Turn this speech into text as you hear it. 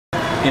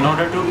In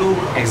order to do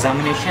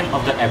examination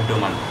of the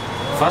abdomen,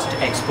 first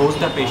expose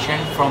the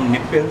patient from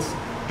nipples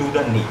to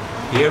the knee.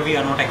 Here we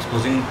are not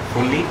exposing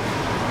fully,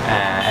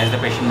 as the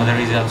patient mother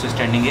is also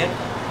standing here,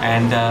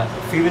 and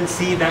we will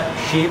see the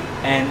shape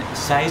and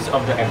size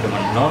of the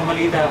abdomen.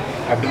 Normally the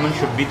abdomen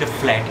should be the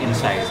flat in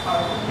size,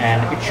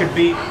 and it should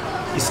be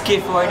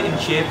scaphoid in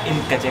shape. In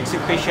cachexia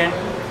patient,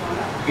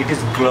 it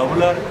is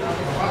globular,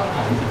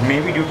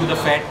 maybe due to the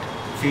fat,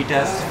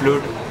 fetus,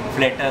 fluid,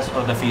 flatus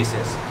or the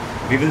feces.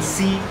 We will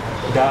see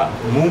the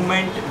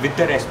movement with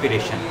the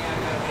respiration.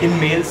 In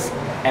males,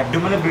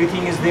 abdominal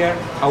breathing is there,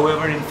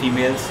 however in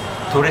females,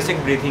 thoracic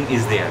breathing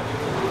is there.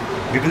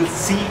 We will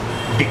see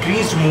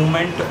decreased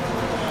movement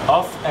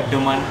of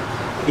abdomen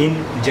in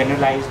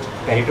generalized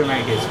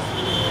peritonitis,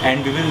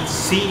 and we will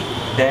see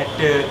that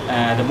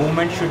the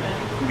movement should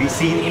be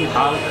seen in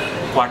all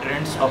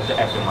quadrants of the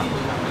abdomen.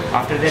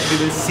 After that,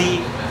 we will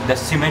see the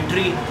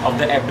symmetry of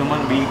the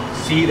abdomen. We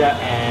see the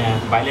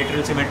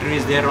bilateral symmetry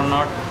is there or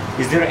not.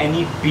 Is there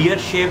any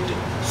pear-shaped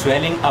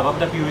swelling above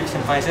the pubic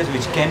symphysis,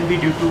 which can be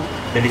due to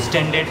the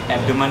distended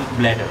abdomen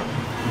bladder.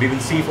 We will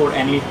see for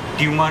any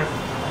tumor.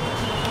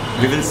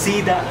 We will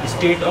see the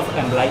state of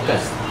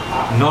umbilicus.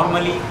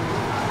 Normally,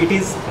 it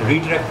is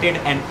retracted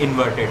and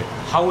inverted.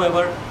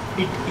 However,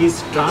 it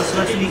is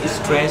transversely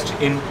stressed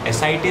in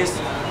ascites.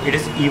 It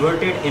is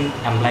everted in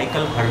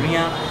umbilical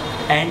hernia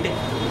and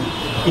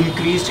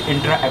increased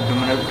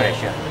intra-abdominal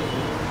pressure.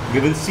 We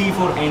will see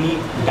for any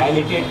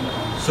dilated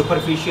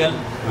superficial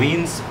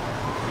veins.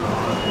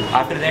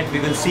 After that, we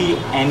will see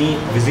any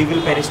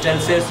visible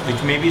peristalsis,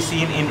 which may be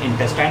seen in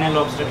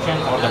intestinal obstruction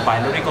or the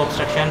pyloric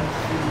obstruction.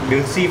 We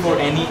will see for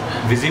any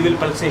visible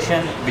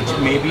pulsation, which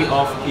may be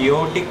of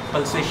aortic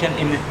pulsation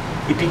in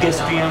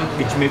epigastrium,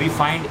 which may be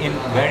found in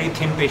very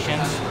thin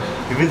patients.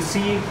 We will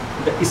see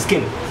the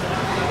skin.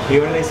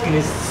 Here the skin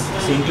is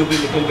seen to be a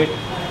little bit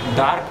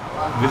dark.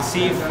 We will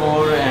see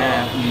for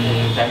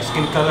the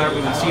skin color.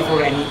 We will see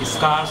for any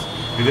scars.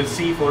 We will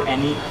see for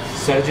any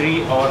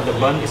surgery or the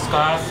burn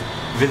scars.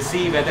 We will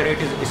see whether it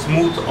is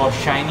smooth or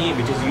shiny,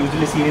 which is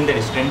usually seen in the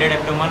distended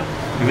abdomen.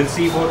 We will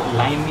see for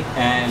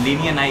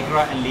linea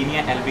nigra and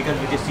linea albicans,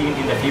 which is seen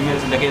in the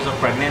females in the case of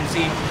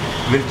pregnancy.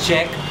 We will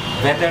check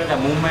whether the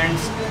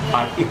movements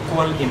are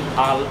equal in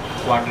all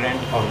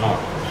quadrant or not.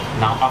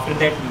 Now after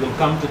that, we will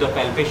come to the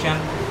palpation.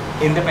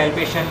 In the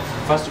palpation,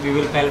 first we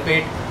will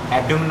palpate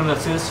abdominal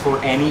muscles for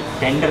any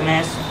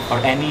tenderness or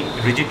any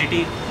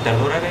rigidity.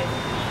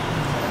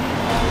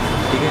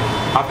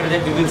 After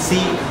that, we will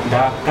see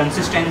the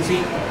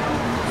consistency.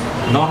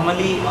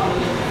 Normally,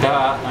 the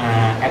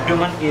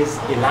abdomen is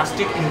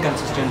elastic in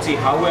consistency.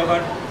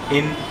 However,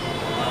 in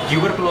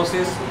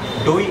tuberculosis,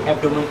 doughy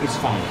abdomen is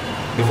found.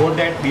 Before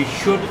that, we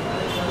should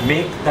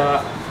make the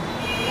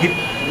hip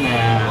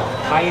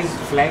thighs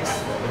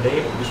flex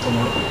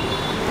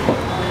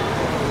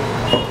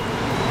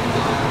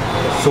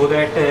so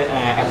that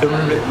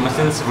abdominal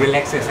muscles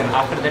relaxes, and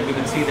after that we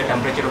will see the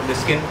temperature of the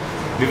skin.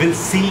 We will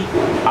see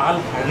all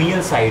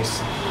hernial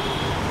sites.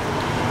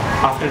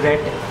 After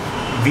that,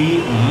 we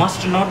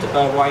must not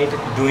avoid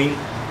doing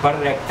per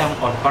rectum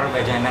or per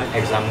vaginal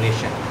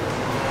examination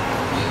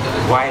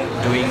while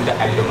doing the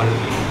abdominal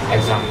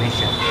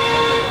examination.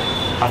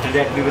 After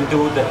that, we will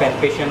do the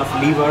palpation of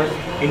liver.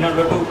 In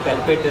order to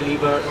palpate the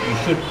liver, you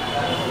should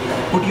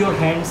put your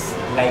hands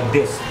like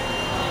this.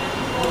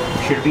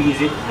 Should be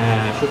easy,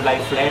 should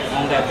lie flat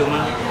on the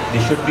abdomen.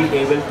 They should be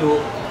able to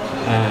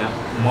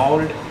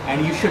mold,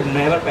 and you should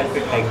never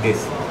palpate like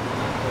this.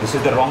 This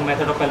is the wrong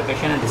method of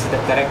palpation, and this is the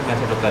correct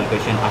method of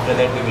palpation. After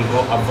that, we will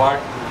go upward.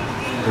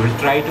 We will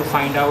try to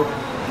find out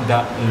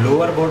the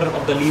lower border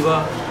of the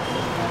liver.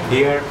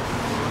 Here,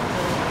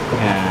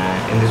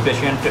 in this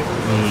patient,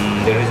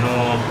 there is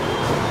no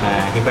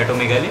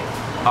hepatomegaly.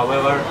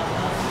 However,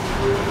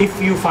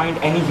 if you find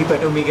any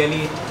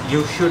hepatomegaly,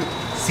 you should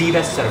see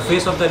the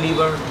surface of the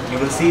liver. You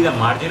will see the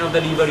margin of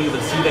the liver. You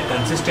will see the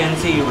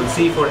consistency. You will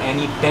see for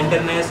any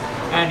tenderness,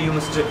 and you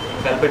must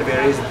palpate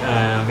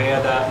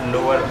where the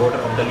lower border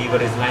of the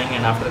liver is lying.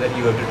 And after that,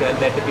 you have to tell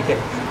that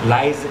it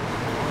lies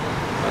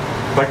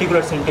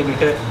particular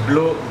centimeter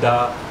below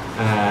the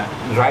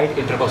right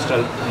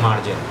intercostal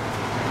margin.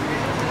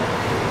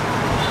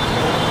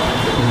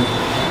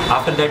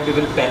 After that, we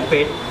will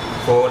palpate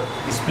for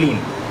spleen.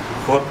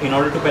 In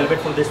order to palpate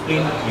for the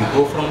spleen, you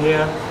go from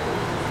here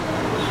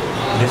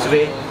this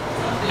way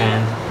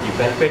and you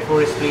palpate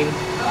for spleen.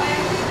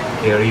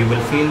 Here you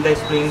will feel the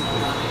spleen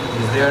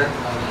is there.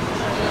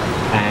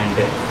 And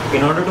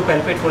in order to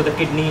palpate for the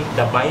kidney,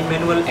 the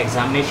bimanual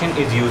examination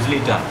is usually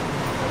done.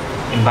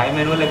 In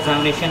bimanual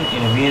examination,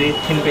 in a very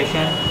thin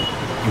patient,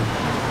 you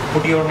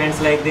put your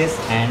hands like this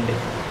and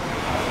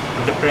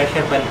put the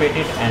pressure, palpate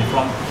it, and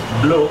from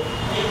below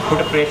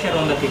put a pressure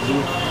on the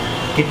kidney.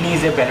 Kidney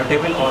is a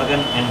palatable organ,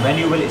 and when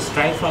you will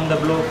strike from the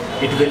below,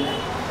 it will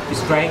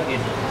strike it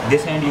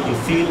this hand. You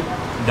will feel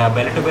the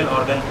palatable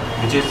organ,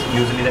 which is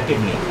usually the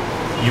kidney.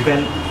 You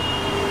can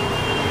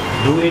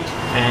do it,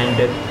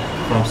 and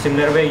from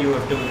similar way you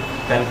have to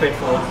palpate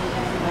for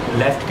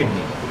left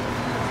kidney.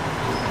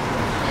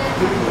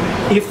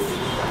 If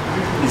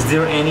is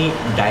there any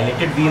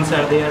dilated veins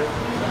are there?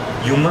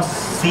 You must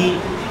see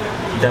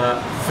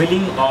the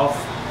filling of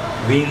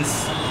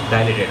veins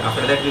dilated.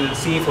 After that we will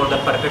see for the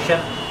percussion,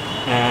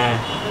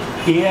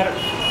 air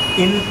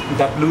in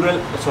the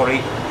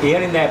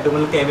air in the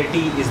abdominal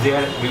cavity is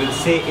there. We will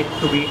say it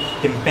to be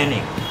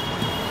tympanic.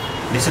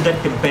 This is the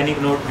tympanic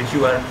note which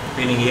you are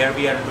feeling. Here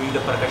we are doing the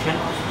percussion,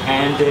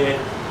 and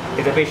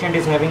if the patient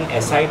is having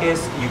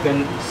ascites, you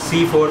can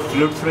see for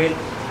fluid thrill,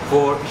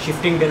 for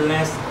shifting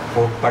dullness,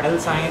 for puddle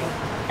sign,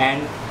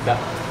 and the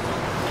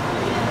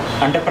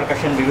under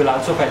percussion we will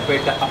also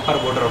palpate the upper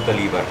border of the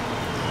lever.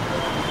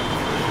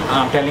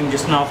 I am telling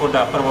just now for the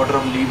upper border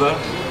of lever.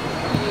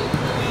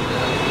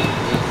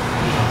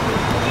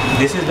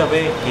 This is the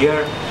way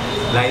here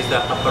lies the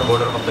upper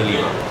border of the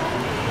lever.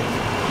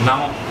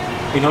 Now,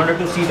 in order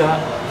to see the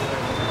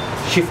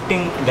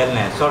shifting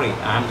dullness,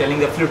 I am telling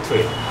the fluid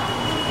thrill.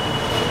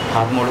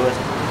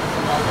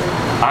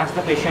 Ask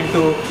the patient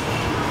to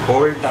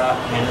hold the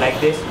hand like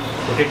this,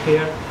 put it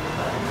here,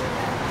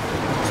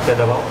 spread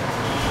above,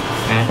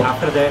 and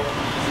after that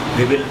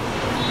we will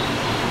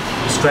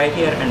strike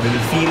here and we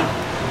will feel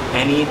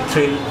any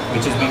thrill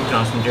which is being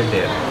transmitted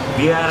there.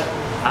 We are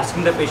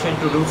asking the patient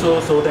to do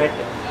so that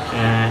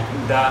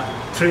the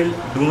thrill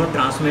do not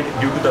transmit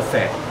due to the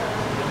fat.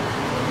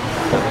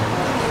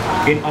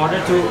 In order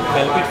to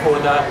help it for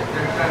the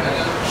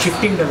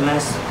shifting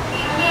dullness,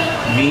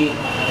 we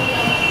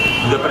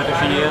do the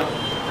percussion here.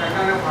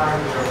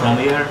 From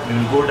here we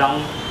will go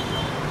down,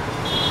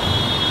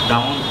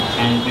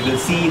 and we will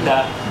see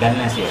the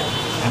dullness here.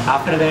 And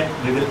after that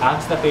we will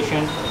ask the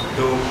patient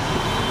to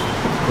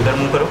udhar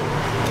move karo,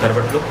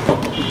 karvat lo.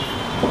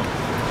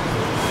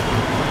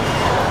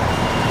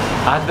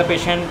 Ask the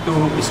patient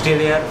to stay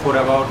there for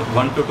about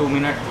 1 to 2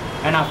 minutes,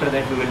 and after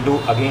that we will do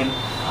again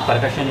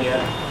percussion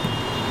here.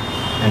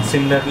 And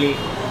similarly,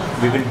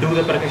 we will do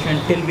the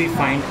percussion till we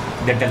find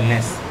the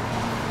dullness.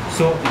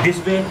 So this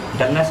way,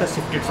 dullness is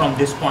shifted from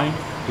this point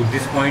to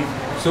this point.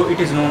 So it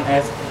is known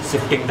as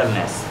shifting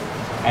dullness.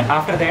 And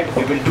after that,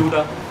 we will do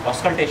the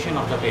auscultation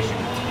of the patient.